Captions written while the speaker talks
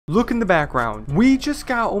look in the background. We just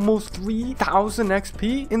got almost 3,000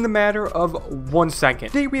 XP in the matter of 1 second.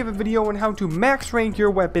 Today we have a video on how to max rank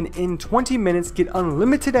your weapon in 20 minutes, get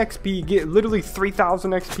unlimited XP, get literally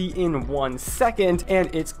 3,000 XP in 1 second,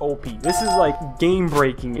 and it's OP. This is like game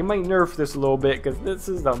breaking. You might nerf this a little bit because this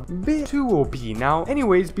is a bit too OP. Now,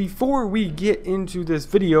 anyways, before we get into this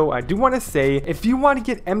video, I do want to say, if you want to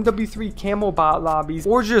get MW3 camo bot lobbies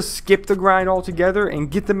or just skip the grind altogether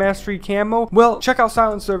and get the mastery camo, well, check out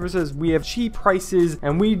Silent Services. We have cheap prices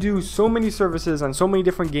and we do so many services on so many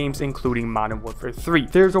different games, including Modern Warfare 3.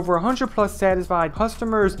 There's over 100 plus satisfied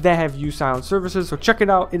customers that have used Silent Services, so check it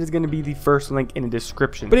out. It is going to be the first link in the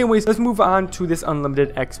description. But anyways, let's move on to this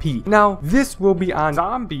unlimited XP. Now, this will be on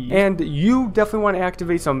zombie, and you definitely want to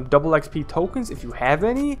activate some double XP tokens if you have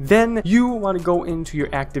any. Then you want to go into your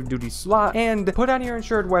active duty slot and put on your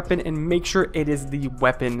insured weapon and make sure it is the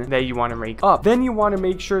weapon that you want to rank up. Then you want to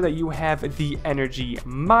make sure that you have the energy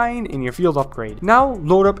mine in your field upgrade. Now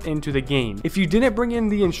load up into the game. If you didn't bring in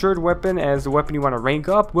the insured weapon as the weapon you want to rank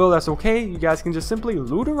up, well, that's okay. You guys can just simply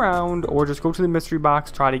loot around or just go to the mystery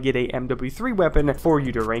box, try to get a MW3 weapon for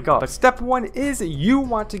you to rank up. But step one is you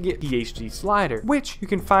want to get PhD slider, which you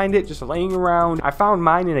can find it just laying around. I found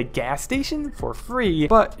mine in a gas station for free,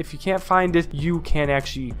 but if you can't find it, you can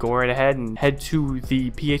actually go right ahead and head to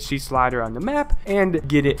the PhD slider on the map and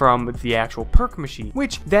get it from the actual perk machine,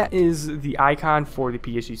 which that is the icon for the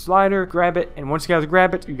PhD slider. Grab it, and once you guys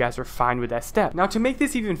grab it, you guys are fine with that step. Now, to make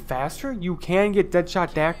this even faster, you can get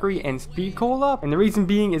Deadshot Daiquiri and Speed Cola, and the reason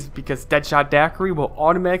being is because Deadshot Daiquiri will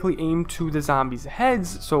automatically aim to the zombies'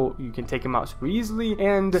 heads, so you can take them out super easily,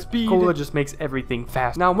 and Speed Cola just makes everything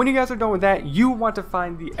fast. Now, when you guys are done with that, you want to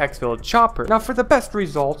find the exfil chopper. Now, for the best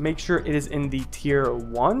result, make sure it is in the tier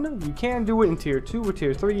 1. You can do it in tier 2 or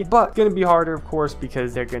tier 3, but it's going to be harder, of course,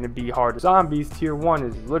 because they're going to be harder zombies. Tier 1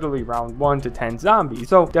 is literally round 1 to 10 zombies,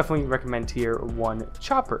 so definitely recommend tier 1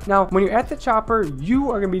 chopper. Now, when you're at the chopper, you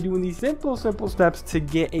are going to be doing these simple steps to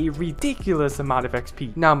get a ridiculous amount of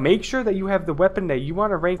XP. Now, make sure that you have the weapon that you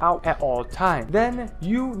want to rank out at all times. Then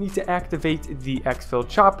you need to activate the exfil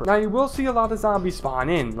chopper. Now, you will see a lot of zombies spawn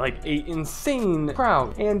in, like a insane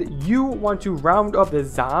crowd, and you want to round up the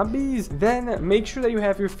zombies. Then make sure that you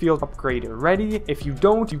have your field upgrade ready. If you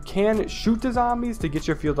don't, you can shoot the zombies to get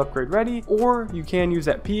your field upgrade ready, or you can use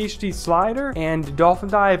that PhD slider and dolphin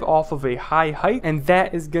dive off of a high height, and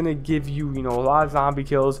that is gonna give you, a lot of zombie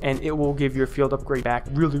kills, and it will give your field upgrade back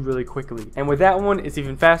really quickly. And with that one, it's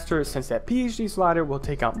even faster since that PhD slider will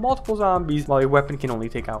take out multiple zombies while your weapon can only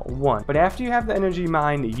take out one. But after you have the energy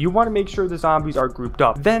mine, you want to make sure the zombies are grouped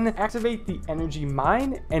up. Then activate the energy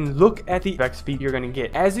mine and look at the XP you're gonna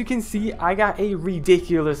get. As you can see, I got a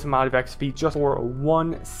ridiculous amount of XP just for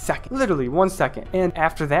 1 second, literally 1 second. And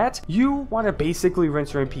after that, you want to basically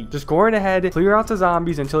rinse and repeat. Just go right ahead, clear out the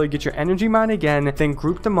zombies until you get your energy mine again, then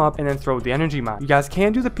group them up and then throw the energy mine. You guys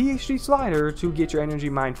can do the PhD slider to get your energy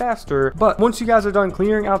mine faster, but once you guys are done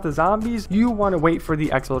clearing out the zombies, you want to wait for the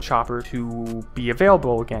exfil chopper to be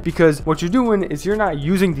available again, because what you're doing is you're not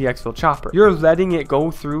using the exfil chopper. You're letting it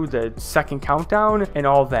go through the second countdown and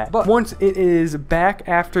all that. But once it is back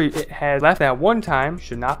after it has left that one time,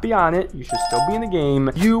 should not be on it, you should still be in the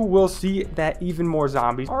game, you will see that even more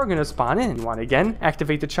zombies are going to spawn in. You want to again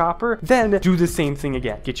activate the chopper, then do the same thing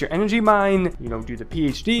again. Get your energy mine, do the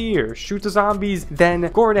PhD or shoot the zombies, then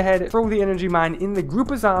go right ahead, throw the energy mine in the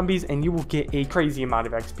group of zombies, and you will get a crazy amount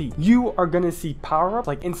of XP. You are going to see power up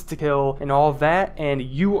like insta kill and all that, and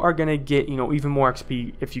you are going to get even more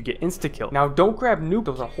XP if you get insta kill. Now, don't grab nuke.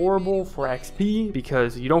 Those are horrible for XP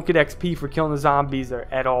because you don't get XP for killing the zombies or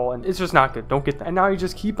at all, and it's just not good. Don't get that. And now you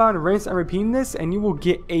just keep on rinse and repeating this, and you will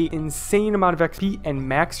get a insane amount of XP and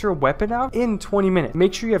max your weapon out in 20 minutes.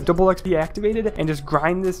 Make sure you have double XP activated and just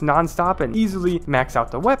grind this non-stop and easily max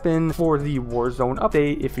out the weapon for the Warzone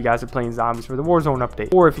update if you guys are playing zombies for the Warzone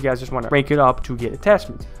update, or if you guys just want to rank it up to get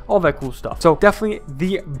attachments, all that cool stuff. So definitely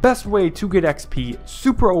the best way to get XP,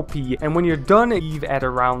 super OP. And when you're done, leave at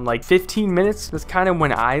around like 15 minutes. That's kind of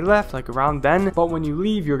when I left, like around then. But when you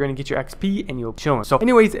leave, you're going to get your XP and you'll be chilling. So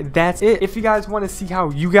anyways, that's it. If you guys want to see how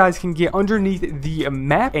you guys can get underneath the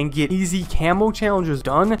map and get easy camo challenges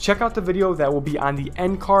done, check out the video that will be on the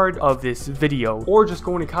end card of this video, or just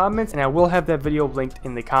go in the comments and I will have that video linked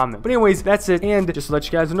in the comment. But anyways, that's it. And just to let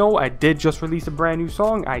you guys know, I did just release a brand new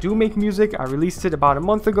song. I do make music. I released it about a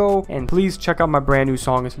month ago, and please check out my brand new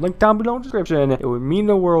song. It's linked down below in the description. It would mean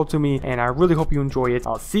the world to me, and I really hope you enjoy it.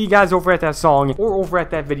 I'll see you guys over at that song or over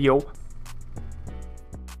at that video.